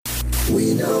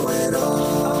We know it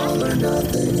all or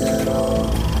nothing at all.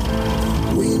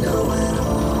 We know it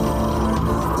all or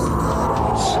nothing at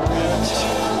all. Script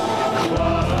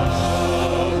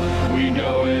Club. We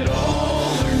know it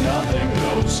all or nothing.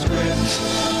 No Script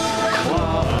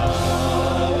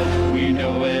Club. We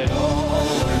know it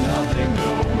all or nothing.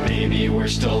 No, maybe we're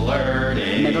still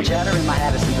learning. Mental chatter in my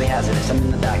head is simply hazardous. I'm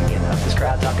in the dark again. Up this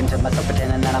crowd talking to myself,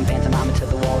 pretending that I'm pantomiming to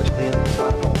the wall, which clearly is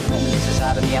not a moment. This is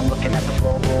out of me. I'm looking at the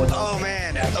floorboard. Oh man.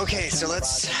 Okay, so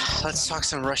let's talk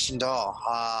some Russian Doll.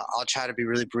 I'll try to be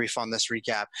really brief on this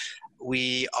recap.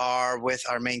 We are with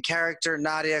our main character,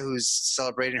 Nadia, who's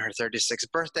celebrating her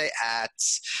 36th birthday at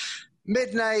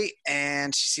midnight,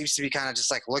 and she seems to be kind of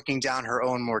just like looking down her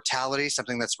own mortality,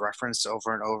 something that's referenced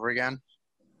over and over again.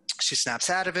 She snaps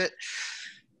out of it.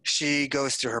 She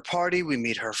goes to her party. We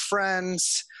meet her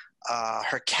friends.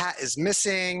 Her cat is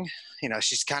missing. You know,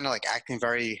 she's kind of like acting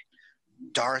very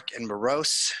dark and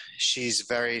morose. She's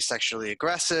very sexually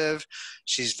aggressive.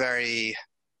 She's very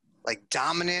like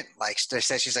dominant. Like they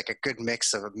say, she's like a good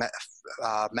mix of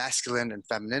masculine and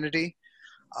femininity.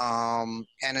 And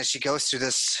as she goes through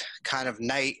this kind of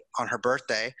night on her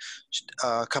birthday,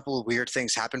 a couple of weird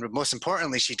things happen, but most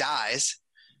importantly, she dies.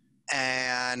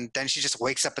 And then she just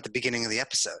wakes up at the beginning of the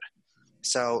episode.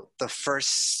 So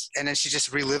and then she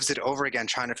just relives it over again,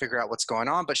 trying to figure out what's going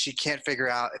on, but she can't figure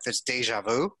out if it's deja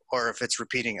vu or if it's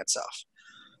repeating itself.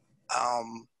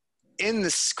 In the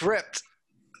script,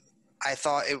 I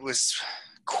thought it was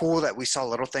cool that we saw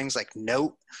little things like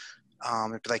note.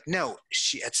 It'd be like, note.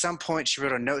 At some point, she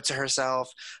wrote a note to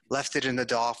herself, left it in the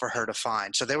doll for her to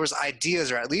find. So there was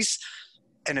ideas, or at least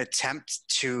an attempt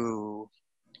to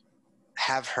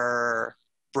have her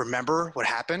remember what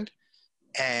happened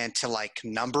and to like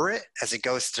number it as it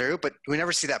goes through, but we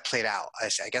never see that played out.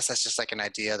 I guess that's just like an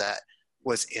idea that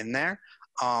was in there.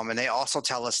 And they also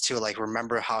tell us to like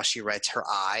remember how she writes her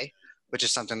I, which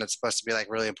is something that's supposed to be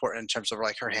like really important in terms of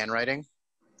like her handwriting.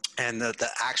 And the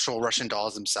actual Russian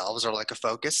dolls themselves are like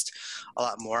focused a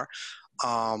lot more.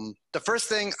 The first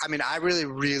thing, I mean, I really,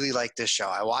 really like this show.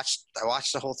 I watched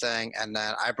the whole thing, and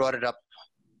then I brought it up.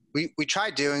 We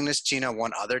tried doing this, Gina,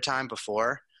 one other time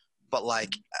before, but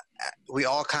like we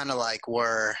all kind of like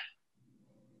were,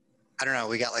 I don't know,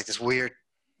 we got like this weird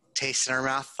taste in our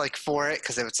mouth like for it,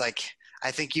 because it was like,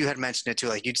 I think you had mentioned it too,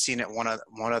 like you'd seen it one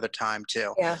other time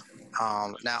too. Yeah.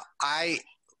 Now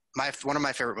one of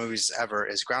my favorite movies ever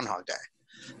is Groundhog Day.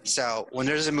 So when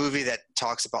there's a movie that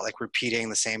talks about like repeating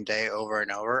the same day over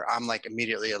and over, I'm like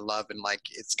immediately in love, and like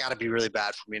it's got to be really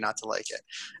bad for me not to like it.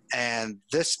 And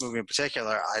this movie in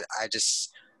particular, I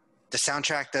just, the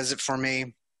soundtrack does it for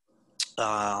me.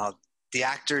 The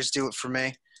actors do it for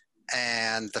me,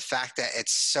 and the fact that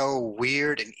it's so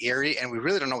weird and eerie, and we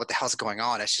really don't know what the hell's going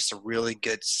on. It's just a really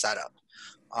good setup.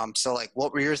 So like,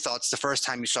 what were your thoughts the first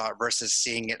time you saw it versus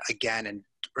seeing it again and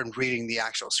reading the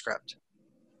actual script?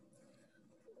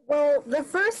 Well, the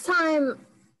first time,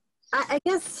 I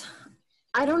guess,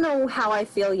 I don't know how I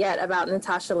feel yet about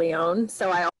Natasha Lyonne, so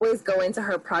I always go into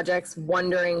her projects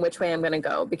wondering which way I'm going to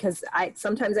go, because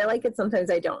sometimes I like it,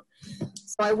 sometimes I don't.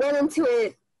 So I went into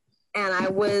it, and I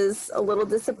was a little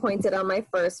disappointed on my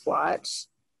first watch,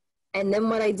 and then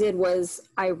what I did was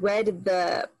I read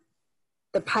the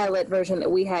pilot version that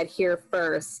we had here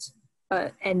first,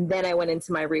 and then I went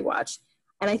into my rewatch.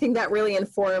 And I think that really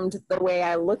informed the way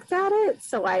I looked at it.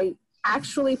 So I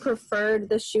actually preferred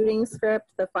the shooting script,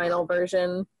 the final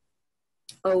version,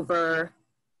 over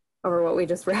what we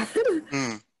just read.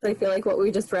 So I feel like what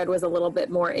we just read was a little bit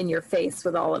more in your face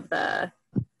with all of the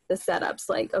setups.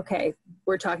 Like, okay,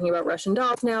 we're talking about Russian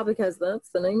dolls now because that's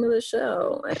the name of the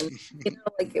show. And, you know,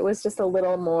 like it was just a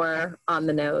little more on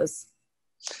the nose.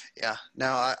 Yeah,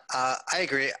 no, I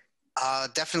agree.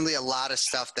 Definitely a lot of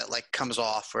stuff that like comes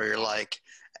off where you're like,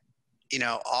 you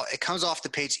know, it comes off the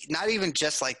page, not even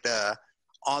just like the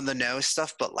on the nose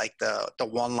stuff, but like the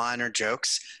one-liner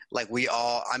jokes. Like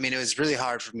I mean, it was really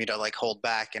hard for me to like hold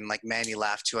back, and like Manny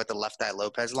laughed too at the Left Eye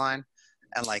Lopez line.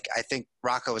 And like, I think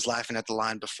Rocco was laughing at the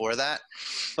line before that,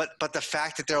 but the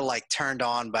fact that they're like turned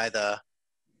on by the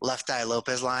Left Eye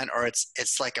Lopez line, or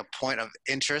it's like a point of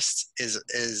interest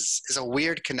is a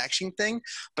weird connection thing,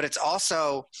 but it's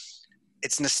also,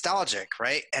 it's nostalgic,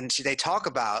 right? And they talk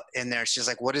about in there, she's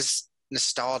like, what does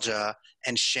nostalgia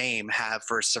and shame have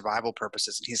for survival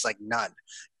purposes? And he's like, none.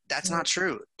 That's not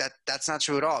true. That's not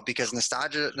true at all, because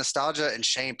nostalgia and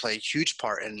shame play a huge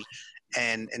part in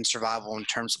survival, in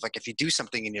terms of like, if you do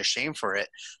something and you're shamed for it,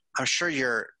 I'm sure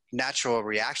your natural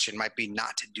reaction might be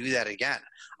not to do that again,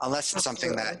 unless it's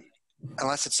something that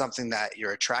unless it's something that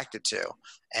you're attracted to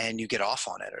and you get off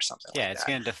on it or something Yeah, like it's that.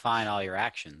 going to define all your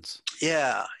actions.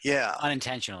 Yeah, yeah,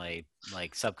 Unintentionally,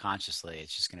 like subconsciously,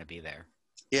 it's just going to be there.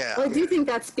 yeah. Well, I do think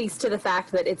that speaks to the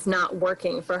fact that it's not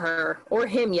working for her or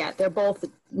him yet. They're both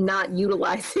not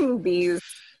utilizing these,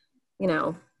 you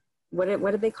know, what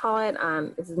did they call it?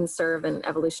 It didn't serve an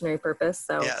evolutionary purpose.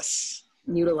 So Yes.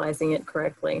 utilizing it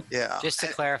correctly. Yeah. Just to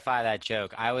clarify that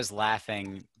joke, I was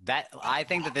laughing. I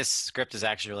think that this script is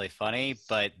actually really funny,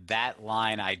 but that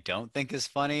line I don't think is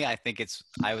funny. I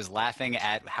was laughing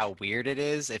at how weird it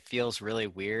is. It feels really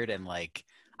weird, and like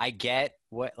I get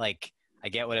what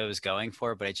it was going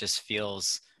for, but it just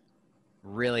feels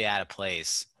really out of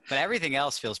place. But everything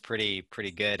else feels pretty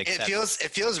good. Except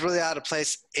It feels really out of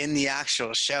place in the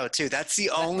actual show too. That's the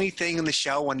only thing in the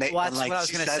show when they Well, that's when, like what I was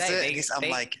she gonna says say. it. I'm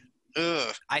like,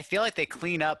 ugh. I feel like they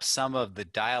clean up some of the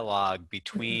dialogue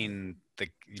between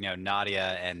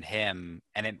Nadia and him,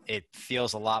 and it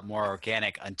feels a lot more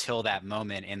organic until that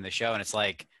moment in the show. And it's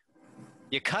like,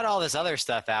 you cut all this other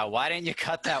stuff out. Why didn't you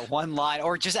cut that one line?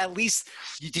 Or just at least,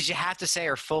 did you have to say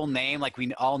her full name? Like,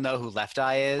 we all know who Left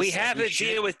Eye is. We have a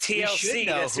deal with TLC.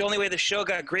 That's the only way the show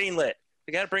got greenlit.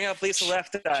 We got to bring up Lisa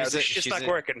Left Eye. It's just not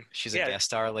working. She's a guest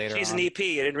star later She's on. an EP.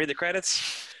 You didn't read the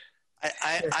credits?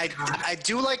 I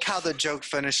do like how the joke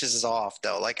finishes off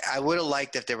though. Like I would have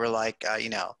liked if they were like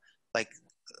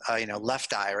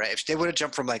Left Eye, right? If they would have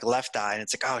jumped from like Left Eye and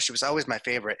it's like, oh, she was always my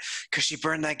favorite because she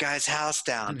burned that guy's house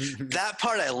down. That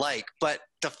part I like, but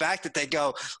the fact that they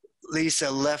go Lisa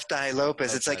Left Eye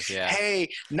Lopez, it's like, yeah. Hey,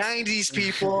 90s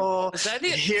people,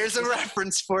 here's a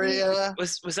reference for you.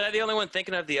 Was I the only one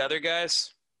thinking of the other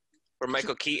guys? Where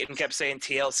Michael Keaton kept saying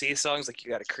TLC songs, like,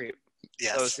 you got to creep.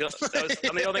 Yes.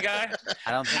 I'm the only guy?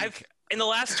 I don't think... In the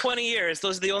last 20 years,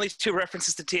 those are the only two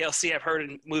references to TLC I've heard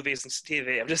in movies and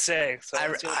TV. I'm just saying. So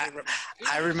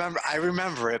I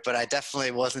remember it, but I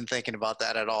definitely wasn't thinking about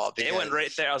that at all. It went right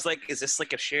there. I was like, is this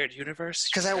like a shared universe?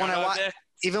 Because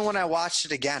even when I watched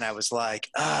it again, I was like,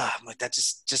 I'm like, that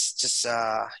just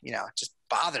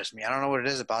bothers me. I don't know what it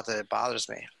is about that. It bothers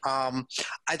me.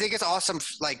 I think it's awesome,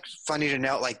 like funny to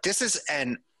note, like this is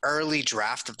an early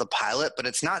draft of the pilot, but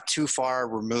it's not too far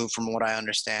removed from what I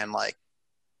understand. Like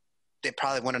they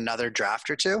probably went another draft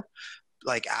or two,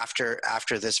 like after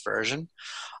this version.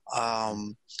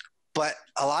 But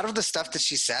a lot of the stuff that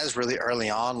she says really early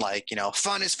on, like,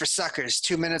 fun is for suckers.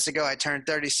 2 minutes ago, I turned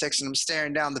 36 and I'm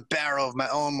staring down the barrel of my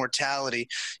own mortality.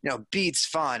 Beats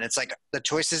fun. It's like the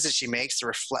choices that she makes to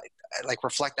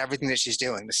reflect everything that she's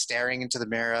doing. The staring into the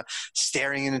mirror,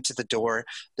 staring into the door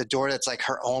that's like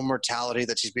her own mortality,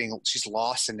 that she's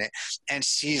lost in it. And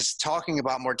she's talking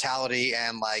about mortality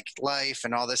and like life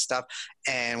and all this stuff.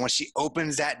 And when she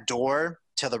opens that door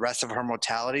to the rest of her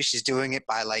mortality, she's doing it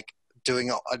by like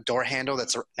doing a door handle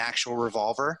that's an actual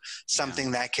revolver, something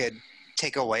that could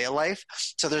take away a life.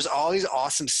 So there's all these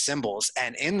awesome symbols.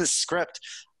 And in the script,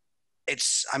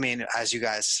 as you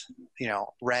guys,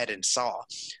 read and saw,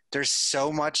 there's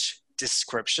so much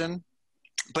description,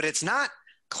 but it's not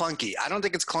clunky. I don't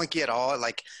think it's clunky at all.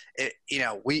 Like,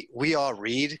 we all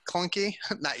read clunky,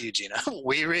 not you, Gina.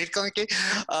 We read clunky.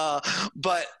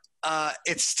 But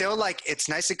it's still like, it's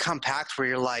nice and compact where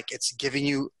you're like, it's giving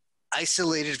you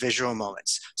isolated visual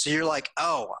moments. So you're like,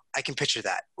 oh, I can picture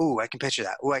that. Ooh, I can picture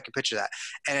that. Ooh, I can picture that.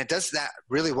 And it does that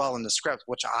really well in the script,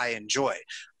 which I enjoy.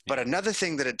 But another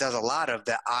thing that it does a lot of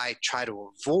that I try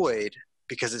to avoid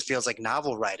because it feels like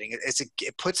novel writing,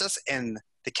 it puts us in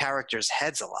the characters'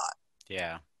 heads a lot.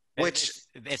 Yeah. Which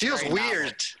it's feels weird.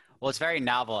 Novel. Well, it's very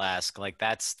novel-esque. Like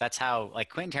that's how like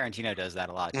Quentin Tarantino does that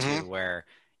a lot too, where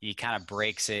he kind of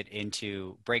breaks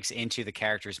into the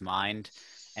character's mind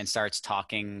and starts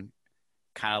talking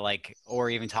kind of like, or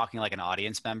even talking like an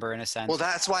audience member in a sense. Well,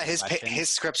 that's why his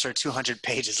scripts are 200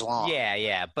 pages long.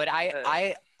 Yeah. But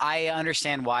I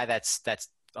understand why that's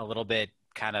a little bit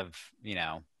kind of,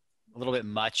 a little bit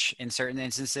much in certain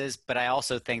instances, but I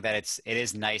also think that it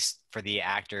is nice for the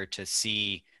actor to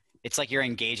see. It's like you're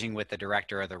engaging with the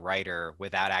director or the writer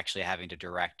without actually having to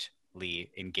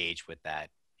directly engage with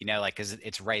that. Because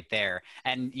it's right there,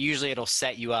 and usually it'll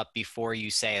set you up before you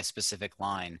say a specific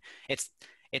line.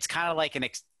 It's kind of like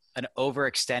an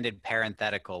overextended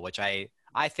parenthetical, which I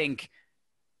think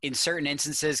in certain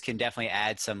instances can definitely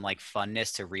add some like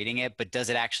funness to reading it, but does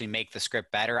it actually make the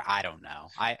script better? I don't know.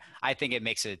 I think it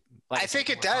makes it. Like I think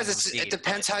it does. It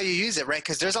depends how you use it, right?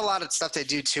 Because there's a lot of stuff they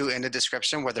do too in the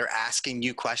description where they're asking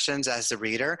you questions as the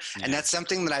reader, and that's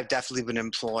something that I've definitely been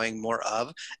employing more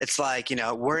of. It's like,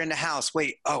 we're in a house.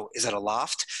 Wait, oh, is it a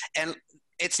loft? And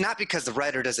it's not because the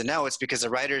writer doesn't know. It's because the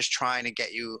writer is trying to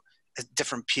get you a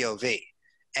different POV.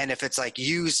 And if it's like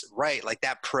used right, like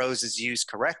that prose is used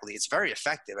correctly, it's very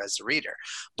effective as a reader.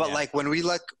 But like when we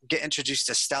get introduced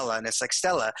to Stella, and it's like,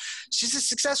 Stella, she's a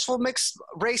successful mixed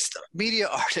race media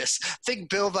artist. Think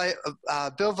Bill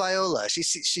Viola. She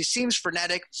seems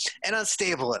frenetic and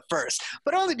unstable at first,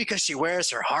 but only because she wears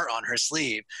her heart on her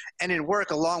sleeve, and in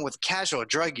work along with casual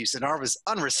drug use and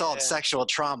unresolved sexual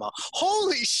trauma.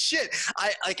 Holy shit!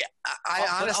 I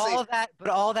honestly,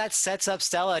 all that sets up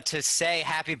Stella to say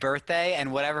happy birthday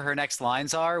and whatever her next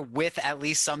lines are with at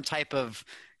least some type of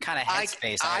kind of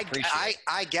headspace.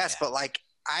 I guess, but like,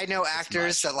 I know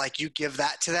actors that like you give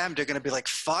that to them, they're gonna be like,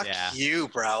 "Fuck you,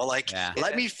 bro!" Like,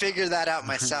 let me figure that out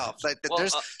myself. Like,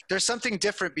 there's something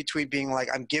different between being like,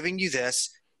 "I'm giving you this."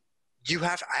 You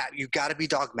got to be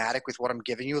dogmatic with what I'm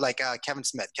giving you. Like Kevin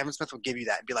Smith. Kevin Smith will give you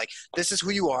that and be like, "This is who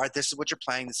you are. This is what you're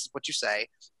playing. This is what you say."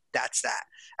 That's that.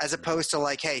 As opposed to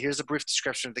like, hey, here's a brief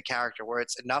description of the character where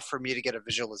it's enough for me to get a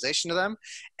visualization of them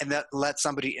and that let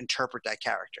somebody interpret that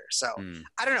character. So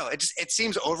I don't know. It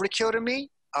seems overkill to me.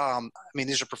 I mean,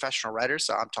 these are professional writers,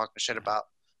 so I'm talking shit about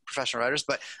professional writers,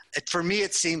 but for me,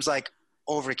 it seems like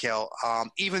overkill,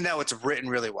 even though it's written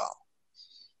really well.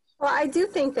 Well, I do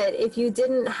think that if you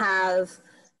didn't have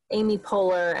Amy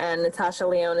Poehler and Natasha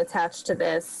Lyonne attached to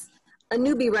this, a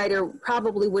newbie writer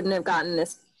probably wouldn't have gotten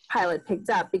this pilot picked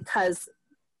up because,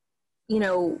 you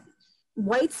know,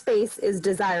 white space is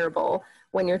desirable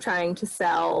when you're trying to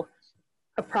sell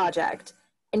a project.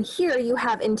 And here you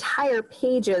have entire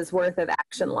pages worth of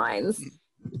action lines.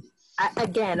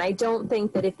 Again, I don't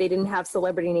think that if they didn't have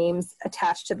celebrity names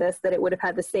attached to this, that it would have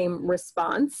had the same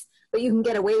response. But you can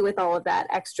get away with all of that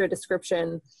extra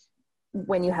description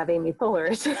when you have Amy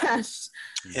Poehler attached.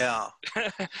 Yeah.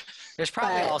 There's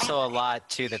probably also a lot,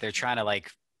 too, that they're trying to, like,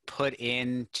 put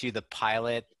into the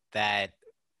pilot that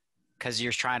 – because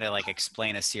you're trying to, like,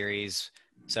 explain a series.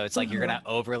 So it's like you're going to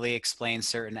overly explain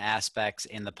certain aspects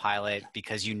in the pilot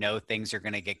because you know things are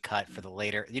going to get cut for the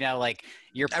later – you know, like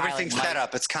your pilot – everything's set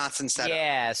up. It's constant setup.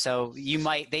 Yeah, so you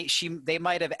might – they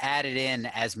might have added in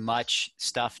as much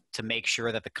stuff to make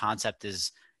sure that the concept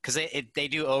is – because they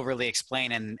do overly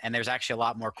explain, and there's actually a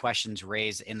lot more questions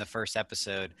raised in the first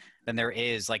episode than there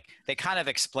is. Like, they kind of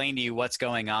explain to you what's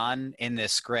going on in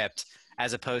this script,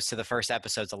 as opposed to the first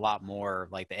episode's a lot more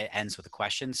like it ends with a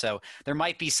question. So there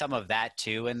might be some of that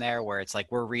too in there, where it's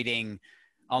like we're reading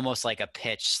almost like a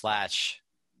pitch slash.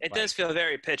 It does feel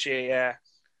very pitchy, yeah.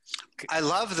 I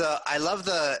love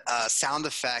the sound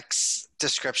effects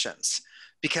descriptions.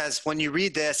 Because when you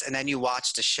read this and then you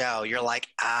watch the show, you're like,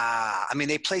 I mean,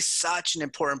 they play such an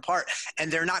important part,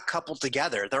 and they're not coupled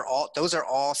together. Those are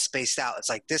all spaced out. It's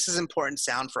like, this is important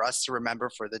sound for us to remember,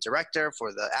 for the director,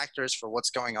 for the actors, for what's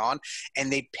going on,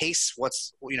 and they pace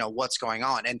what's going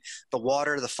on. And the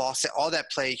water, the faucet, all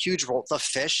that play a huge role. The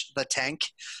fish, the tank,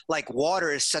 like water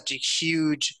is such a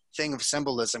huge thing of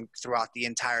symbolism throughout the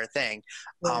entire thing,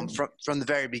 from the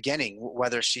very beginning.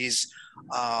 Whether she's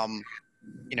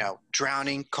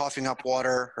drowning, coughing up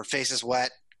water, her face is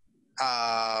wet,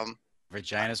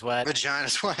 vagina's wet,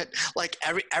 like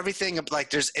everything,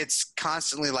 like it's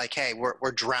constantly like, hey,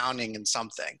 we're drowning in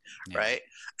something, right?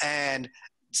 And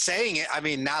saying it, I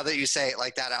mean, now that you say it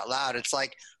like that out loud, it's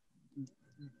like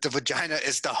the vagina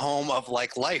is the home of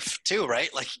like life too,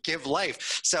 right? Like, give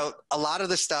life. So a lot of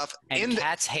the stuff, and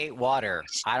cats hate water.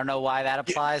 I don't know why that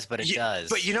applies, but it does.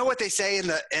 But you know what they say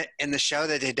in the show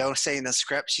that they don't say in the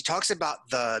script? She talks about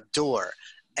the door,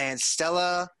 and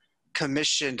Stella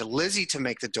commissioned Lizzie to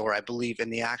make the door, I believe,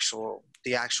 in the actual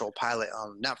pilot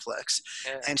on Netflix.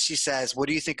 Yeah. And she says, "What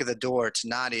do you think of the door?" to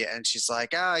Nadia, and she's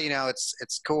like,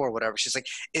 it's cool or whatever. She's like,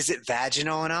 "Is it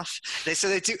vaginal enough?"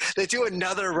 They do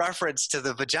another reference to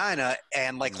the vagina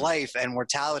and like life and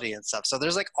mortality and stuff. So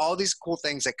there's like all these cool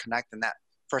things that connect in that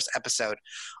first episode.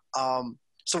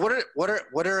 So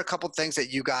what are a couple things that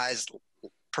you guys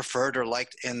preferred or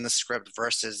liked in the script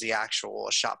versus the actual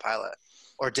shot pilot,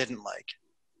 or didn't like?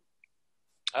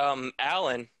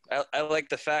 Alan, I like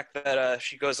the fact that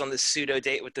she goes on this pseudo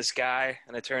date with this guy,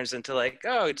 and it turns into like,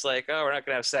 we're not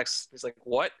gonna have sex. He's like,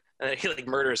 what? And then he like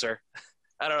murders her.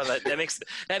 I don't know, that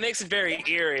makes it very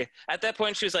eerie. At that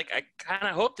point, she was like, I kind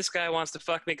of hope this guy wants to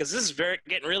fuck me because this is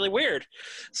getting really weird.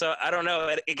 So I don't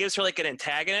know. It gives her like an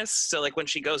antagonist. So like when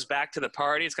she goes back to the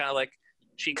party, it's kind of like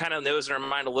she kind of knows in her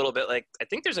mind a little bit like, I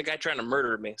think there's a guy trying to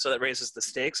murder me. So that raises the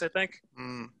stakes, I think.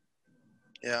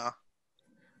 Yeah.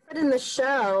 But in the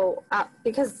show,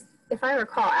 because if I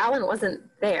recall, Alan wasn't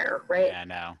there, right? Yeah,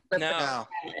 no.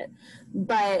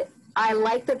 But I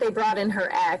like that they brought in her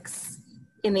ex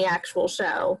in the actual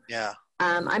show. Yeah.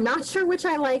 I'm not sure which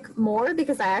I like more,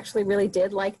 because I actually really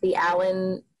did like the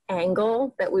Alan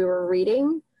angle that we were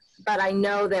reading. but I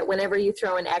know that whenever you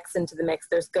throw an X into the mix,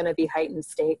 there's going to be heightened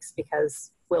stakes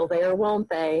because will they or won't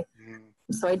they?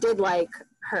 So I did like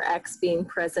her X being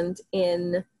present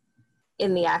in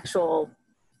the actual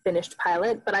finished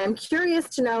pilot, but I'm curious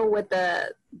to know what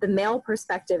the male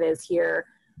perspective is here.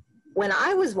 When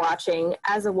I was watching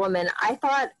as a woman, I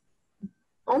thought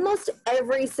almost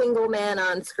every single man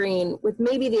on screen, with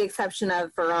maybe the exception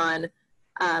of Varane,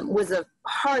 was a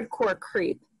hardcore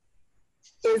creep.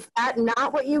 Is that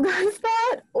not what you guys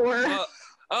thought? Or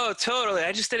oh, totally.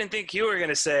 I just didn't think you were going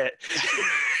to say it.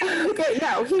 okay,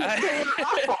 no, he was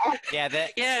awful. Yeah,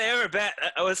 they were bad.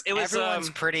 Everyone's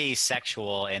pretty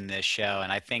sexual in this show,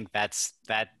 and I think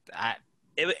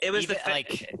it was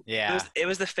it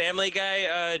was the Family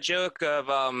Guy joke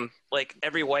of like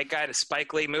every white guy in a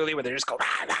Spike Lee movie where they just go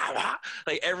rah, rah, rah.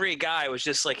 Like every guy was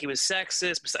just like, he was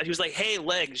sexist. He was like, hey,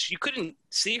 legs, you couldn't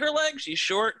see her legs, she's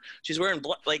short, she's wearing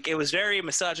like, it was very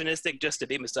misogynistic just to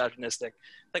be misogynistic,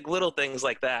 like little things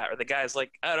like that. Or the guy's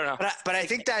like, I don't know, but I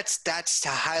think that's to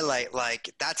highlight,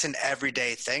 like, that's an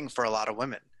everyday thing for a lot of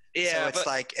women. Yeah,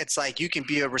 so it's like you can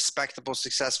be a respectable,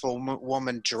 successful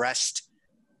woman dressed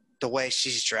the way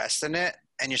she's dressed in it,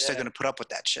 and you're still going to put up with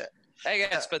that shit. I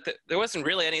guess, but there wasn't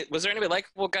really any. Was there any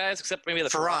likable guys except maybe the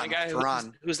Ferran guy,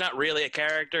 who's not really a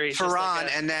character? He's Ferran,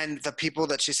 and then the people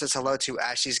that she says hello to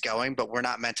as she's going, but we're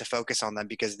not meant to focus on them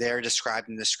because they're described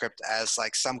in the script as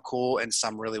like some cool and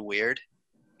some really weird.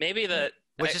 Maybe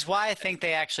which is why I think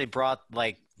they actually brought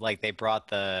like they brought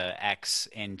the X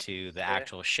into the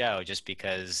actual show, just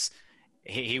because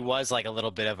he was like a little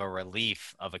bit of a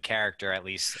relief of a character, at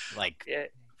least like. Yeah.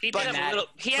 He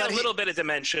had a little bit of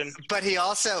dimension, but he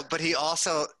also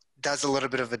does a little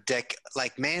bit of a dick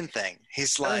like man thing.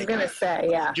 He's like, I was gonna say,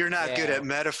 yeah, you're not good at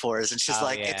metaphors, and she's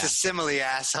it's a simile,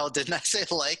 asshole. Didn't I say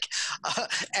like?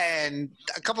 And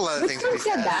a couple other things.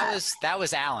 That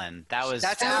was Alan.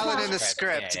 That's Alan in the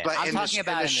script, but I'm talking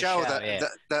about in the show,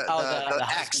 the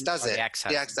X does it.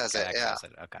 The X does it. Yeah.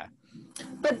 Okay.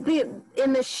 But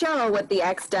in the show, what the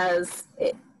X does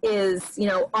is,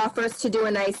 offers to do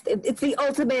a nice, it's the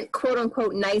ultimate quote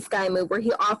unquote nice guy move where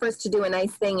he offers to do a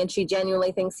nice thing and she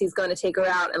genuinely thinks he's going to take her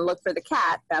out and look for the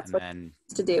cat. That's what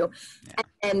he's to do. Yeah.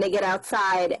 And they get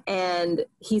outside and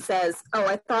he says, oh,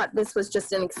 I thought this was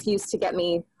just an excuse to get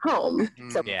me home.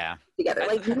 So together.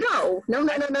 Like, no.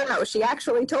 She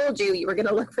actually told you were going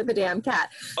to look for the damn cat.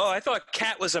 Oh, I thought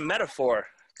cat was a metaphor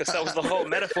because that was the whole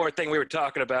metaphor thing we were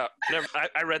talking about.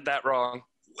 I read that wrong.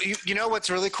 You know what's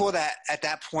really cool, that at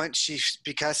that point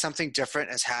because something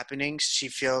different is happening, she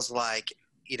feels like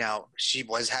she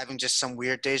was having just some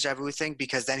weird deja vu thing,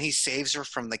 because then he saves her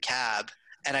from the cab,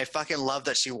 and I fucking love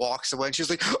that she walks away and she's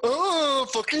like, oh,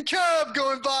 fucking cab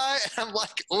going by, and I'm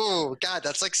like, oh god,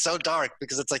 that's like so dark,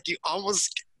 because it's like you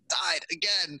almost died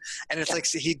again, and it's like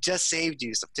he just saved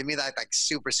you. So to me, that's like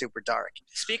super super dark.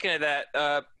 Speaking of that,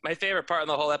 my favorite part in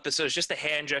the whole episode is just the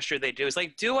hand gesture they do. It's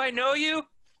like, do I know you?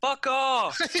 Fuck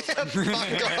off! Fuck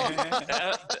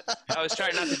off. I was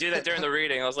trying not to do that during the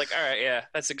reading. I was like, all right, yeah,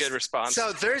 that's a good response.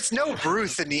 So there's no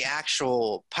Ruth in the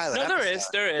actual pilot episode.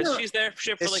 There is. No. She's there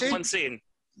for like one scene.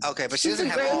 Okay, but she doesn't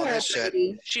have all this shit.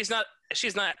 She's not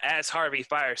as Harvey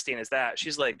Firestein as that.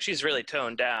 She's really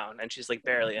toned down, and she's like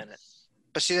barely in it.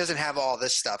 But she doesn't have all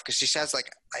this stuff because she has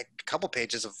like a couple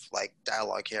pages of like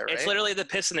dialogue here, right? It's literally the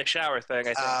piss in the shower thing,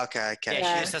 I think. Okay.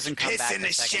 Yeah, she just doesn't come back in the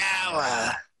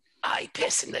shower. I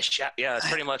piss in the shower. Yeah, that's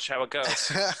pretty much how it goes.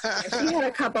 She had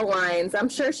a couple lines. I'm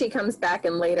sure she comes back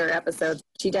in later episodes.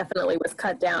 She definitely was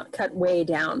cut way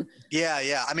down.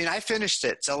 Yeah. I mean, I finished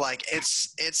it, so like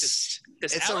it's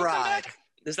a ride.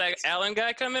 Does that Alan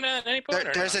guy come in at any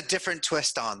point? There's a different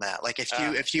twist on that. Like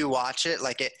if you watch it,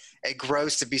 like it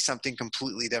grows to be something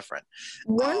completely different.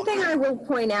 One thing I will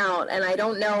point out, and I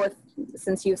don't know if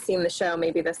since you've seen the show,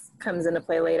 maybe this comes into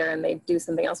play later and they do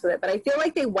something else with it, but I feel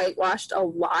like they whitewashed a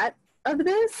lot of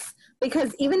this,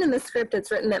 because even in the script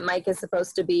it's written that Mike is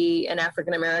supposed to be an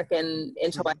African-American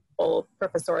intellectual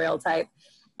professorial type,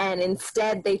 and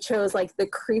instead they chose like the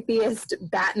creepiest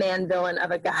Batman villain of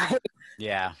a guy.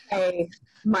 Yeah. Hey,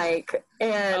 Mike.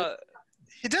 And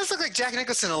he does look like Jack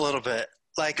Nicholson a little bit.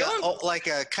 Like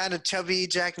a kind of chubby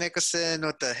Jack Nicholson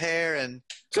with the hair and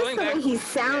just the way he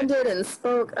sounded and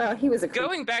spoke. He was a creep.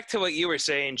 Going back to what you were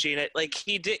saying, Gina, like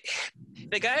the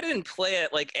guy didn't play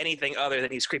it like anything other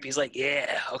than he's creepy. He's like,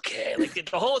 yeah, okay. Like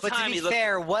the whole time. But to be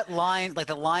fair, what line, like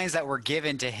the lines that were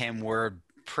given to him were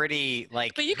pretty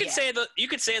like. But you could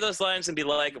say those lines and be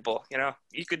likable. You know,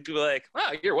 you could be like,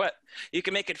 "Wow, you're what?" You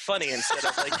can make it funny instead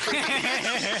of like.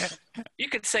 You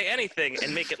could say anything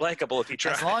and make it likable if you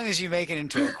try. As long as you make it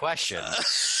into a question.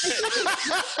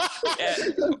 Yeah.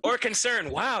 Or concern.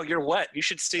 Wow, you're what? You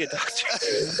should see a doctor.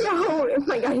 No, oh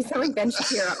my God, you sound like Ben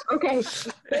Shapiro. Okay.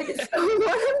 So one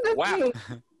of the Wow.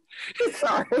 things,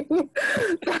 sorry.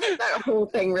 That whole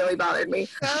thing really bothered me.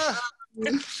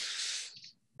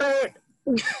 But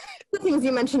the things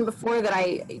you mentioned before that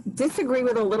I disagree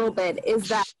with a little bit is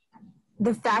that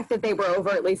the fact that they were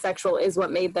overtly sexual is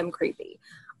what made them creepy.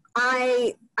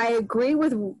 I agree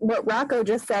with what Rocco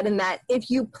just said in that if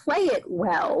you play it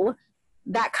well,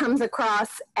 that comes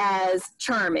across as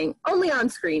charming, only on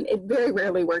screen. It very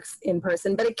rarely works in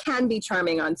person, but it can be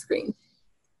charming on screen.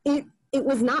 It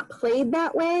was not played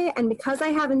that way, and because I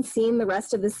haven't seen the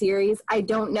rest of the series, I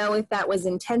don't know if that was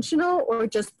intentional or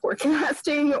just poor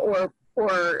casting or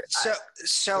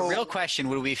The real question,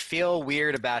 would we feel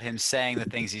weird about him saying the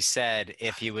things he said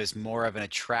if he was more of an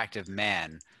attractive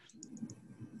man?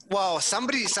 Well, some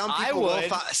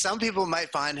people might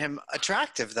find him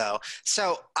attractive, though.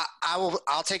 So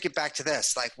I'll take it back to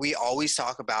this. Like, we always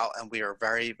talk about, and we are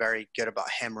very, very good about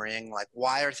hammering, like,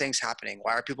 why are things happening?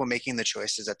 Why are people making the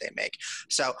choices that they make?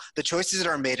 So the choices that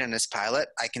are made in this pilot,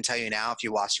 I can tell you now, if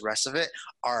you watch the rest of it,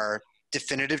 are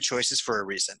definitive choices for a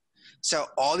reason. So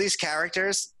all these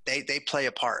characters, they play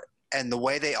a part, and the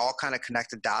way they all kind of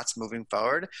connect the dots moving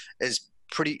forward is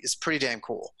pretty damn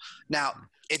cool. Now,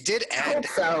 it did end. I hope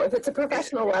so. If it's a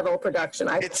professional level production,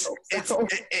 I hope so.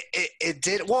 It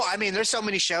did. Well, I mean, there's so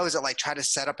many shows that like try to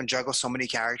set up and juggle so many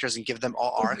characters and give them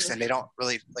all arcs, and they don't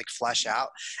really like flesh out.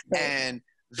 Right. And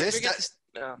this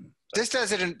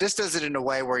does it in a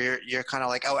way where you're kind of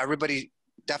like, oh, everybody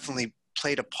definitely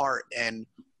played a part in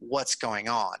what's going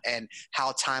on and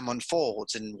how time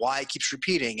unfolds and why it keeps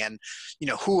repeating, and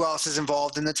who else is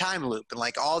involved in the time loop, and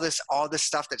like all this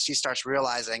stuff that she starts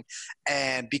realizing.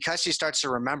 And because she starts to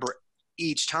remember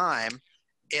each time,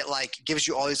 it like gives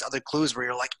you all these other clues where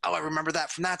you're like, oh, I remember that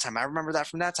from that time, I remember that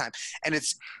from that time. And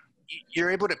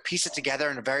you're able to piece it together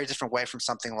in a very different way from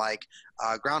something like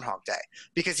Groundhog Day,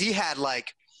 because he had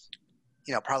like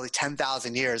probably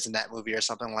 10,000 years in that movie or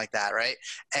something like that, right?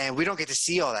 And we don't get to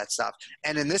see all that stuff.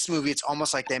 And in this movie, it's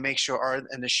almost like they make sure, or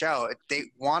in the show, they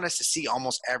want us to see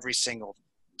almost every single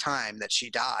time that she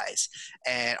dies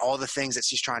and all the things that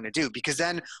she's trying to do. Because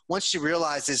then once she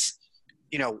realizes,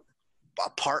 a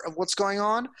part of what's going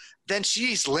on, then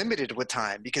she's limited with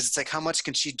time, because it's like, how much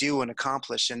can she do and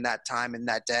accomplish in that time, in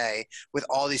that day, with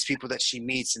all these people that she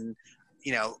meets, and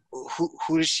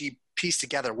who does she piece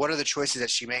together? What are the choices that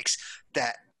she makes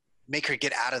that make her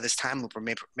get out of this time loop or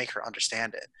make her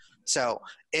understand it? So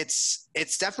it's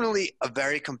definitely a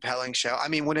very compelling show. I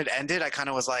mean, when it ended, I kind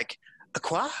of was like,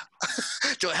 quoi?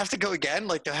 Do I have to go again?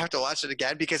 Like, do I have to watch it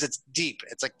again? Because it's deep.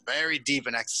 It's like very deep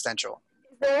and existential.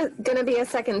 Is there going to be a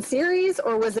second series,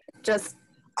 or was it just?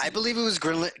 I believe it was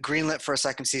greenlit for a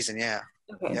second season. Yeah.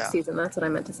 Okay, yeah. Season. That's what I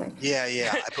meant to say.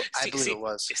 Yeah. I believe it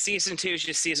was. Season 2 is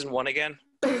just season 1 again.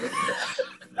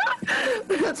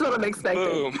 That's what I'm expecting.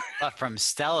 Boom. But from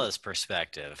Stella's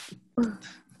perspective.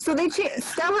 So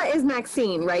Stella is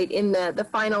Maxine, right? In the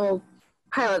final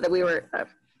pilot that we were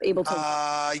able to.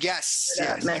 Yes.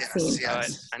 Maxine.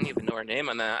 Yes. I didn't even know her name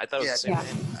on that. I thought it was the same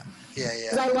name. Yeah.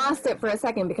 'Cause I lost it for a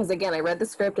second because, again, I read the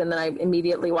script and then I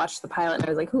immediately watched the pilot and I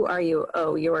was like, who are you?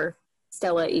 Oh, you're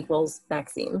Stella equals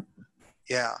Maxine.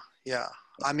 Yeah.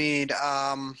 I mean,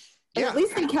 And at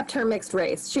least they kept her mixed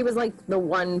race. She was like the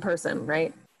one person,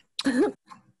 right?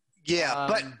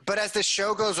 Yeah, but as the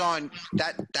show goes on,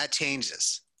 that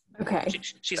changes. Okay.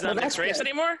 She's not mixed race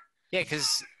anymore? Yeah,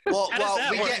 because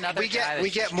we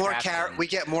get more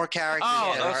characters.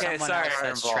 Oh, okay, sorry.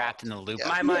 That's trapped in the loop. Yeah.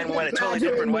 My mind went a totally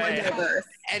different way.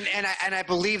 And I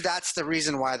believe that's the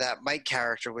reason why that Mike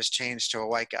character was changed to a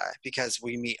white guy, because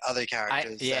we meet other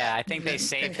characters. I think they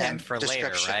saved him for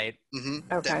later, right?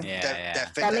 Mm-hmm. Okay.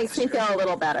 That makes me feel a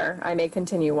little better. I may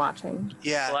continue watching.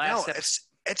 Yeah,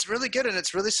 it's really good, and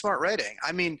it's really smart writing.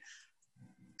 I mean,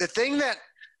 the thing that,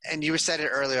 and you said it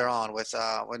earlier on with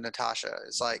Natasha,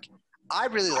 is like, I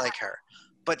really like her,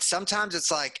 but sometimes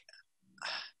it's like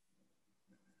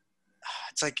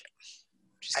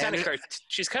she's kind of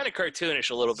cartoonish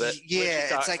a little bit.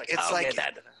 Yeah,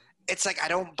 it's like I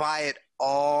don't buy it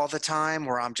all the time.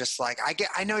 Where I'm just like,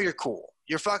 I know you're cool.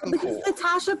 You're fucking cool.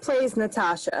 Natasha plays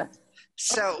Natasha.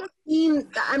 So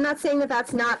I'm not saying that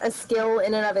that's not a skill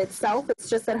in and of itself. It's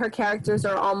just that her characters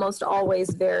are almost always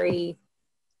very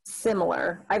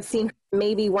similar. I've seen her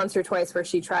maybe once or twice where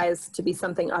she tries to be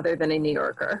something other than a New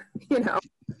Yorker,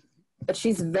 but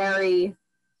she's very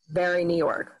very New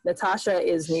York. Natasha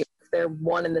is New York. They're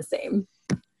one and the same.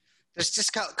 There's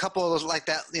just a couple of like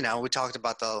that, you know, we talked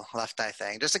about the left eye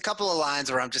thing. There's a couple of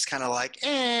lines where I'm just kind of like,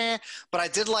 but I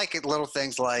did like it, little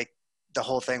things like the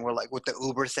whole thing where like with the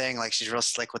Uber thing, like she's real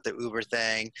slick with the Uber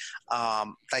thing.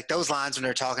 Like those lines when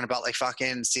they're talking about like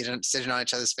fucking sitting on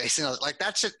each other's face, you know, like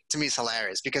that shit to me is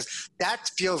hilarious because that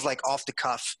feels like off the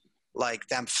cuff, like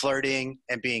them flirting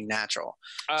and being natural.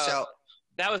 So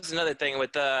that was another thing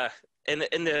with in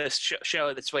the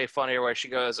show that's way funnier where she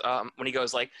goes when he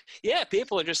goes like, yeah,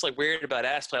 people are just like weird about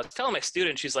ass play. I was telling my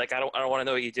student, she's like, I don't want to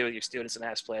know what you do with your students in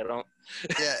ass play. I don't.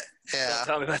 Yeah. Don't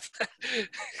tell me about that.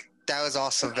 That was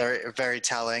also very, very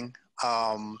telling.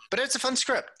 But it's a fun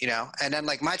script, you know? And then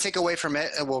like my takeaway from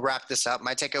it, and we'll wrap this up.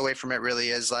 My takeaway from it really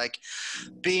is like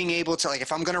being able to like,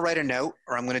 if I'm going to write a note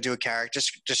or I'm going to do a character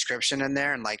description in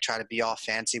there and like try to be all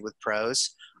fancy with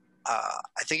prose,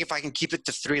 I think if I can keep it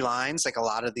to 3 lines, like a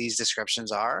lot of these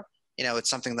descriptions are, you know, it's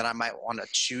something that I might want to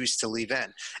choose to leave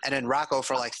in. And then Rocco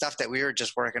for like stuff that we were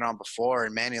just working on before,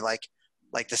 and Manny, like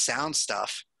the sound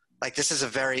stuff, like this is a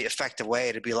very effective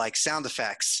way to be like sound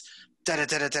effects,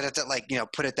 like, you know,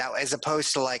 put it that way, as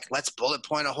opposed to like, let's bullet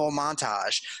point a whole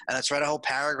montage and let's write a whole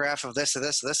paragraph of this or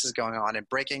this, this is going on and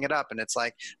breaking it up. And it's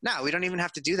like, no, we don't even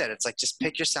have to do that. It's like, just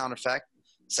pick your sound effect,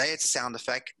 say it's a sound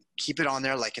effect, keep it on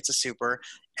there like it's a super,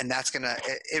 and that's gonna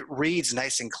it reads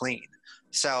nice and clean.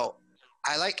 So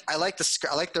I like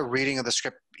the reading of the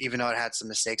script, even though it had some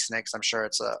mistakes in it, because I'm sure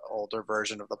it's an older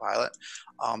version of the pilot,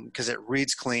 because it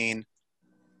reads clean.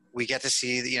 We get to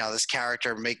see, you know, this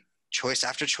character make choice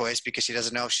after choice because she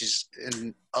doesn't know if she's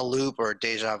in a loop or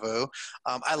deja vu.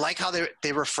 I like how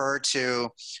they refer to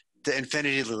the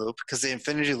infinity loop, because the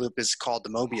infinity loop is called the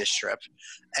Mobius strip,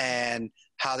 and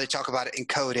how they talk about it in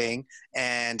coding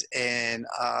and in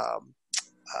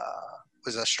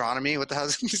was astronomy. What the hell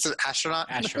is it? He's an astronaut?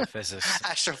 Astrophysicist.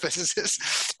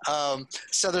 Astrophysicist.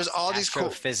 So there's all these cool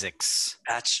astrophysics.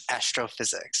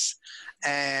 Astrophysics.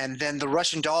 And then the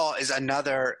Russian doll is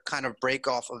another kind of break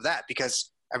off of that,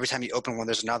 because every time you open one,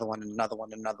 there's another one and another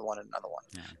one and another one and another one.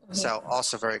 Yeah. So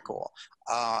also very cool.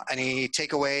 Any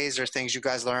takeaways or things you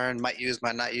guys learned, might use,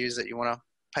 might not use, that you want to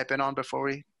pipe in on before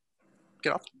we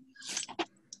get off?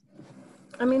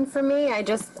 I mean, for me,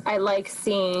 I like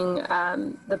seeing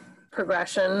the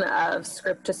progression of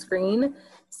script to screen.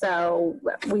 So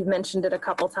we've mentioned it a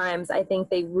couple times. I think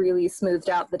they really smoothed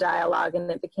out the dialogue and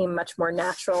it became much more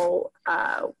natural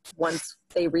once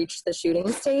they reached the shooting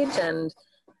stage. And,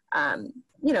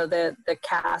 you know, the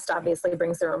cast obviously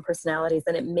brings their own personalities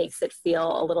and it makes it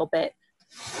feel a little bit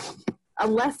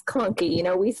less clunky. You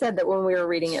know, we said that when we were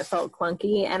reading it felt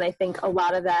clunky, and I think a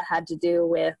lot of that had to do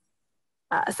with,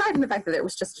 aside from the fact that there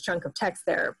was just a chunk of text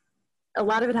there, a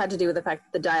lot of it had to do with the fact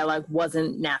that the dialogue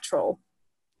wasn't natural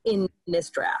in this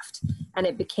draft, and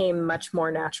it became much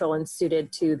more natural and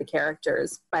suited to the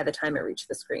characters by the time it reached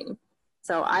the screen.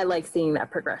 So I like seeing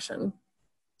that progression.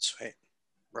 Sweet.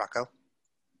 Rocco?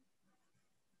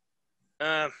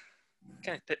 Kind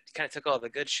of took all the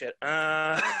good shit.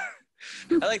 I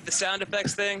like the sound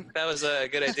effects thing. That was a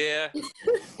good idea.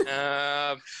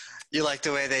 You like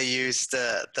the way they used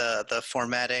the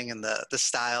formatting and the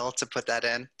style to put that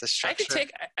in, the structure?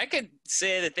 I could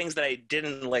say the things that I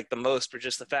didn't like the most were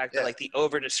just the fact that like the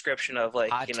over description of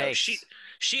like, hot you know, takes.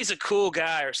 she's a cool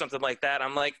guy or something like that.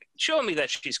 I'm like, show me that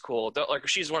she's cool. Don't, like,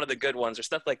 she's one of the good ones or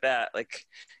stuff like that. Like,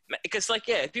 because like,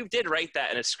 yeah, if you did write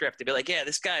that in a script, it'd be like, yeah,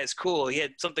 this guy is cool. He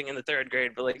had something in the 3rd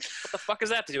grade, but like, what the fuck does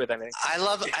that have to do with anything? I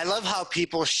love how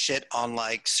people shit on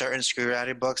like certain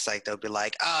screenwriting books. Like they'll be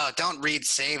like, oh, don't read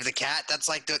Save the Cat. That's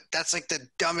like the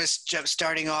dumbest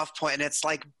starting off point. And it's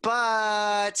like,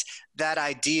 but that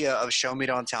idea of show me,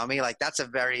 don't tell me, like that's a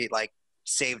very like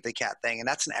Save the Cat thing. And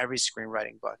that's in every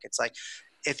screenwriting book. It's like,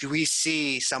 if we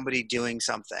see somebody doing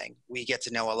something, we get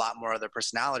to know a lot more of their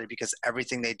personality because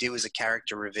everything they do is a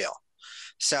character reveal.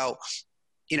 So,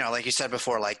 you know, like you said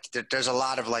before, like there's a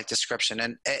lot of like description,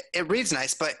 and it reads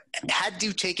nice, but had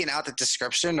you taken out the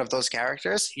description of those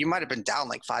characters, you might have been down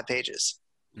like 5 pages.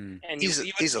 And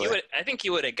easily. I think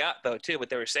you would have got though too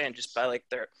what they were saying just by like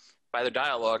their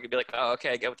dialogue. You'd be like, oh, okay,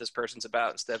 I get what this person's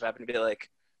about, instead of having to be like,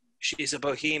 she's a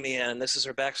bohemian, this is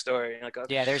her backstory. Like,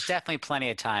 okay. Yeah, there's definitely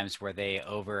plenty of times where they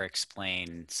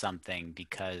over-explain something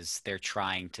because they're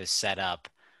trying to set up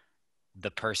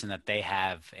the person that they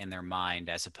have in their mind,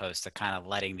 as opposed to kind of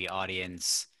letting the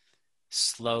audience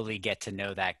slowly get to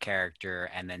know that character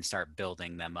and then start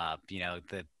building them up. You know,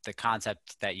 the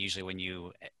concept that usually when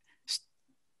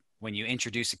you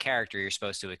introduce a character, you're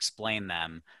supposed to explain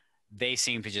them. They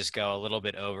seem to just go a little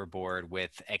bit overboard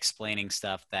with explaining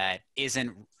stuff that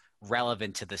isn't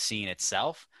relevant to the scene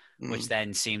itself, which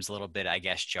then seems a little bit, I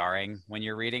guess, jarring when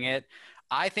you're reading it.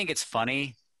 I think it's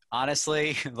funny,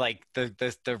 honestly. Like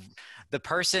the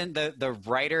person, the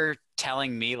writer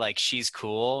telling me like she's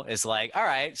cool is like, all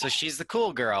right, so she's the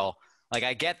cool girl. Like,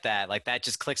 I get that. Like, that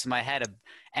just clicks in my head.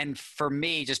 And for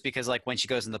me, just because like when she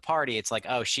goes in the party, it's like,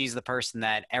 oh, she's the person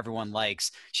that everyone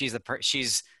likes. She's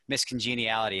she's Miss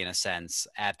Congeniality in a sense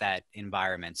at that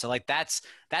environment. So like that's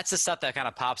the stuff that kind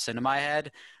of pops into my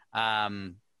head.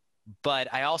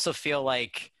 But I also feel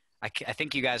like I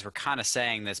think you guys were kind of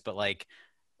saying this, but like,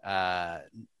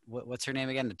 what's her name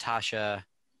again? Natasha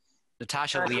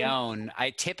Lyonne.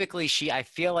 I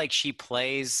feel like she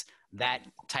plays that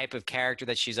type of character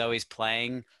that she's always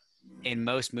playing in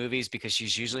most movies because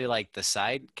she's usually like the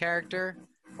side character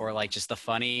or like just the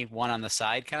funny one on the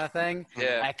side kind of thing.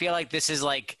 Yeah. I feel like this is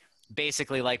like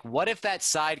basically like, what if that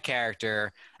side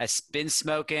character has been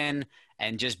smoking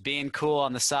and just being cool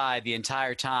on the side the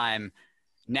entire time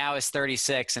now is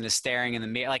 36 and is staring in the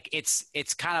mirror? Like it's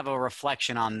kind of a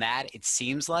reflection on that, it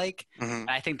seems like. And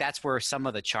I think that's where some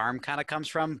of the charm kind of comes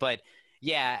from. But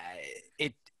yeah,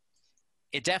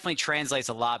 it definitely translates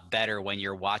a lot better when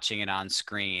you're watching it on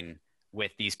screen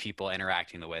with these people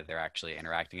interacting the way they're actually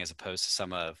interacting as opposed to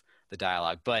some of the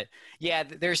dialogue. But yeah,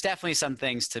 there's definitely some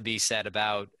things to be said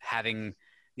about having,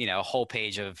 you know, a whole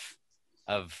page of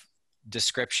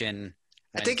description.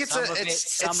 I think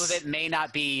some of it may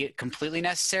not be completely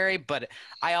necessary, but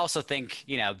I also think,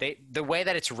 you know, the way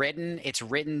that it's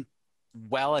written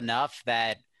well enough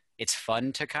that it's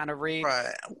fun to kind of read.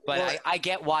 Right. But Well, I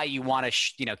get why you want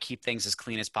to, keep things as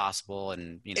clean as possible.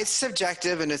 And, it's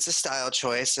subjective and it's a style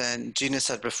choice. And Gina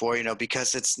said before,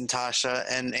 because it's Natasha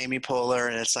and Amy Poehler,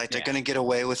 and it's like they're going to get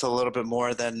away with a little bit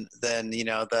more than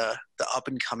the up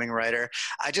and coming writer.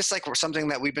 I just like something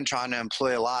that we've been trying to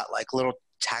employ a lot, like little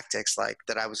tactics like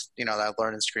that I was, that I've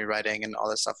learned in screenwriting and all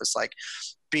this stuff. Is like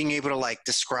being able to like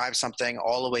describe something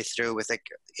all the way through with like,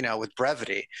 with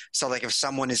brevity. So like if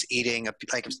someone is eating if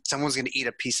someone's going to eat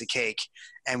a piece of cake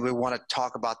and we want to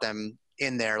talk about them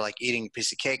in there, like eating a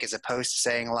piece of cake, as opposed to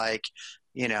saying like,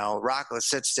 Rocco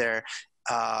sits there,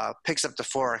 picks up the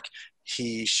fork,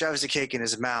 he shoves the cake in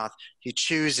his mouth, he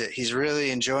chews it, he's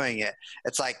really enjoying it.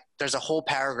 It's like there's a whole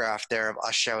paragraph there of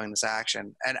us showing this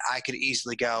action. And I could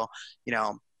easily go,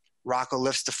 Rocco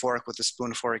lifts the fork with a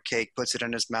spoonful of cake, puts it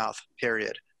in his mouth,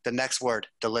 period. The next word,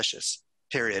 delicious,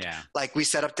 period. Yeah. Like we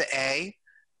set up the A,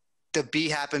 the B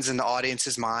happens in the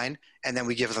audience's mind, and then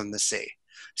we give them the C.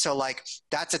 So like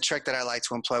that's a trick that I like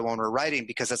to employ when we're writing,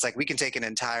 because it's like we can take an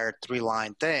entire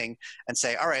 3-line thing and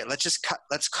say, all right, let's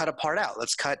cut a part out.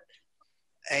 Let's cut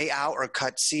A out or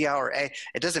cut C out or A.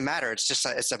 It doesn't matter. It's just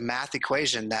it's a math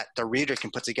equation that the reader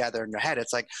can put together in their head.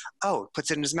 It's like, oh,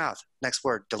 puts it in his mouth. Next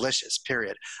word, delicious,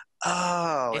 period.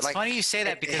 Oh, it's funny you say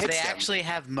that because they actually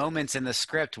have moments in the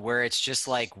script where it's just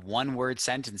like one-word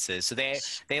sentences. So they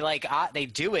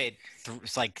do it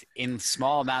it's like in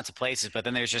small amounts of places, but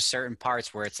then there's just certain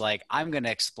parts where it's like, I'm going to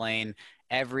explain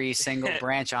every single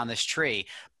branch on this tree.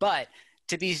 But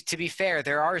to be fair,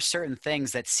 there are certain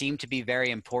things that seem to be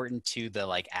very important to the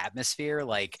like atmosphere,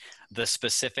 like the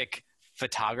specific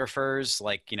photographers,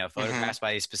 like photographs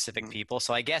by these specific people.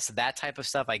 So I guess that type of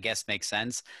stuff makes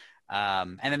sense.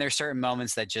 And then there's certain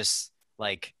moments that just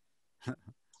like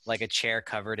a chair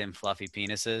covered in fluffy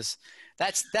penises.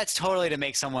 That's totally to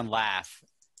make someone laugh.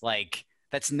 Like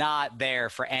that's not there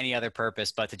for any other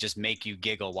purpose but to just make you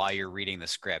giggle while you're reading the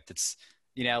script. It's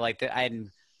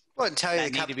well, tell you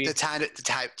the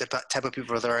type of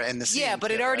people that are in the scene. Yeah,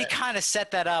 but it already kind of set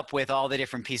that up with all the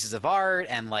different pieces of art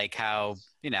and like how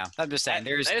I'm just saying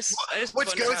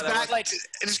which goes back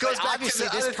obviously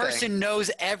to this person knows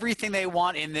everything they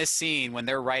want in this scene when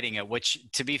they're writing it. Which,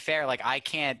 to be fair, like I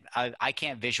can't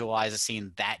visualize a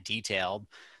scene that detailed.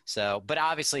 So, but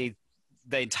obviously,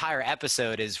 the entire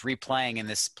episode is replaying in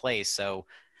this place, so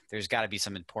there's got to be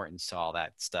some importance to all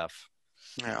that stuff.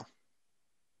 Yeah.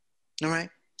 All right.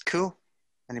 Cool.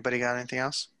 Anybody got anything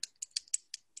else?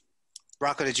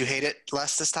 Rocco, did you hate it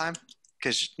less this time?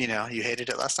 Because, you hated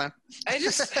it last time? I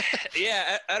just,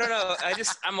 I don't know.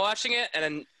 I'm watching it and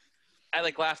then I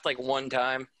like laughed like one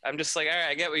time. I'm just like, all right,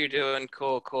 I get what you're doing.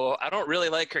 Cool. I don't really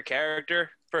like her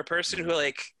character for a person who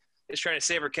like is trying to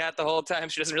save her cat the whole time.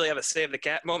 She doesn't really have a save the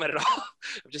cat moment at all.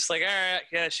 I'm just like, all right,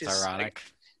 yeah, she's ironic.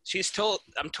 Like,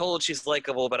 I'm told she's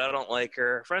likable, but I don't like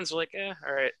her. Friends are like,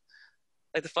 all right.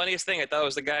 Like the funniest thing I thought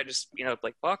was the guy just,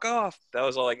 like fuck off. That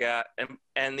was all I got.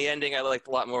 And the ending I liked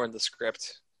a lot more in the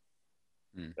script.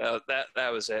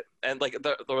 That was it. And like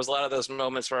there was a lot of those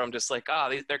moments where I'm just like,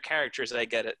 they're characters. I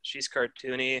get it. She's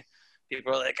cartoony.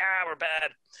 People are like, we're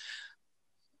bad.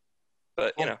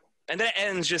 But and then it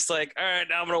ends just like, all right,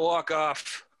 now I'm gonna walk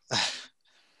off.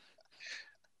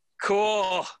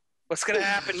 Cool. What's gonna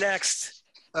happen next?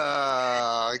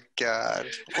 Oh God.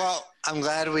 Well, I'm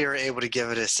glad we were able to give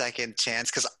it a second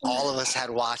chance because all of us had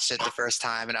watched it the first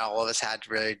time, and all of us had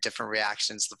really different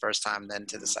reactions the first time than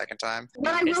to the second time.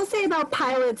 What I will say about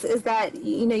pilots is that,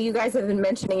 you know, you guys have been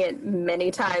mentioning it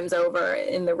many times over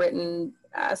in the written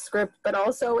script, but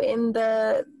also in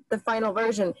the final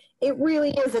version. It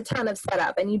really is a ton of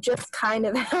setup, and you just kind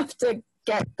of have to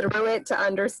get through it to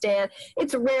understand.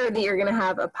 It's rare that you're going to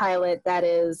have a pilot that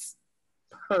is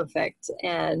perfect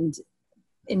and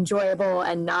enjoyable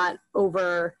and not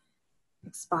over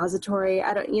expository.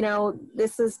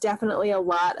 This is definitely a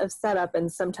lot of setup,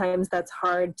 and sometimes that's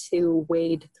hard to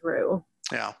wade through.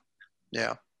 Yeah.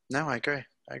 No, I agree.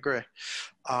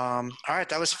 All right,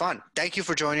 that was fun. Thank you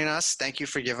for joining us. Thank you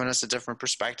for giving us a different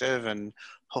perspective, and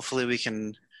hopefully we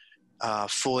can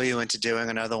fool you into doing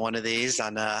another one of these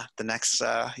on the next,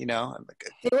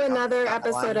 do another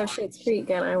episode of Schitt's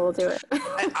Creek, and I will do it.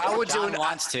 I would do John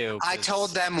wants to. I told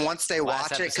them once they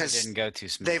watch it because didn't go too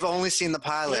smooth. they've only seen the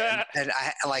pilot, and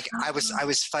I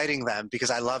was fighting them because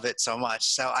I love it so much.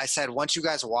 So I said, once you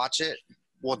guys watch it,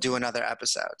 we'll do another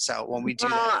episode. So when we do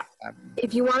that,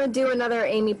 if you want to do another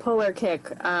Amy Poehler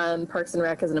kick, Parks and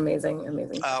Rec is an amazing.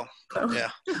 Oh,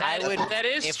 yeah. That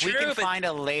is if true. we can but find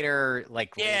a later,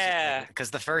 Yeah.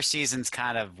 because the first season's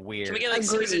kind of weird. can we get like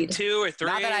season 2 or 3?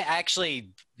 Not that I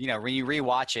actually, when you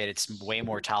rewatch it, it's way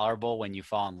more tolerable when you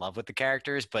fall in love with the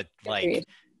characters, but Agreed.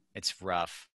 it's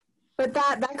rough. But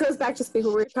that goes back to what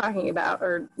we were talking about,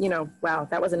 or wow,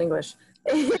 that wasn't English.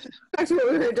 Back to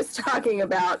what we were just talking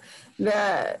about.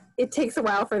 It takes a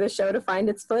while for the show to find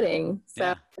its footing.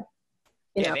 So,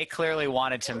 they clearly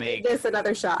wanted to make this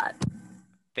another shot.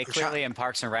 They clearly in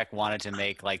Parks and Rec wanted to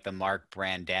make like the Mark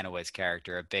Brandanowitz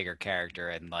character a bigger character,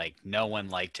 and like no one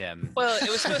liked him. Well, it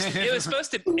was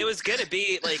gonna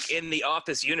be like in the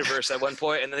Office universe at one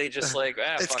point, and then they just like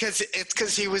it's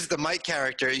because he was the Mike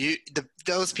character.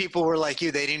 Those people were like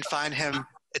you. They didn't find him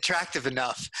attractive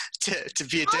enough to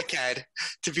be a dickhead,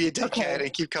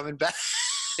 and keep coming back.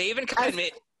 They even kind of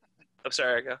made. I'm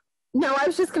sorry, go. No, I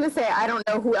was just going to say, I don't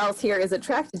know who else here is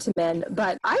attracted to men,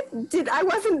 but I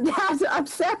wasn't that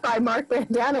upset by Mark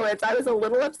Brandanowitz. I was a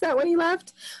little upset when he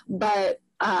left, but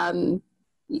I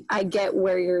get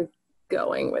where you're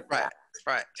going with that.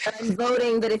 Right. I'm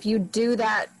voting that if you do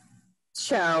that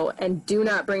show and do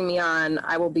not bring me on,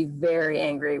 I will be very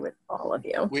angry with all of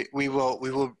you. We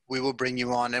will bring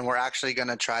you on, and we're actually going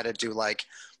to try to do like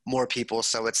more people,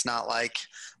 so it's not like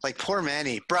poor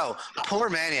Manny.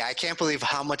 I can't believe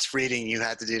how much reading you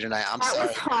had to do tonight. I'm sorry. That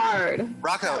was hard.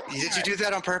 Rocco, did you do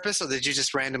that on purpose, or did you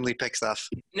just randomly pick stuff?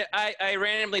 No, I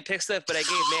randomly picked stuff, but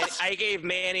I gave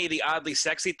Manny the oddly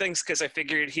sexy things because I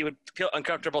figured he would feel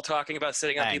uncomfortable talking about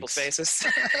sitting on people's faces.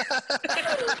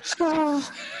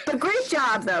 But great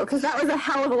job, though, because that was a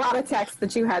hell of a lot of text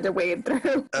that you had to wade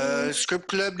through. Script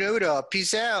Club Noda,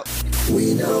 peace out.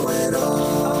 We know it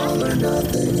all or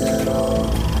nothing at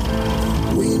all.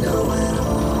 We know it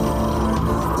all or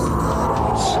nothing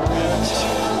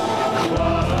at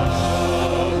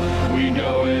all. We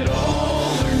know it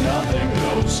all or nothing,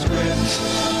 no script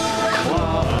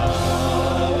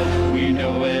club. We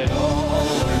know it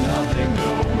all or nothing,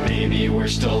 though maybe we're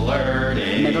still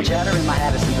learning. Mental chatter in my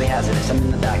head is simply hazardous. I'm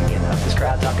in the back getting up this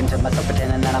crowd, talking to myself,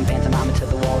 pretending that I'm pantomiming to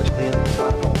the wall, which clearly is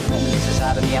not a moment. This is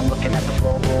out of me. I'm looking at the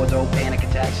floorboards, oh panic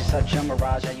attacks. You're such a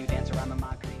mirage. How you dance around the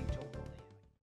mind.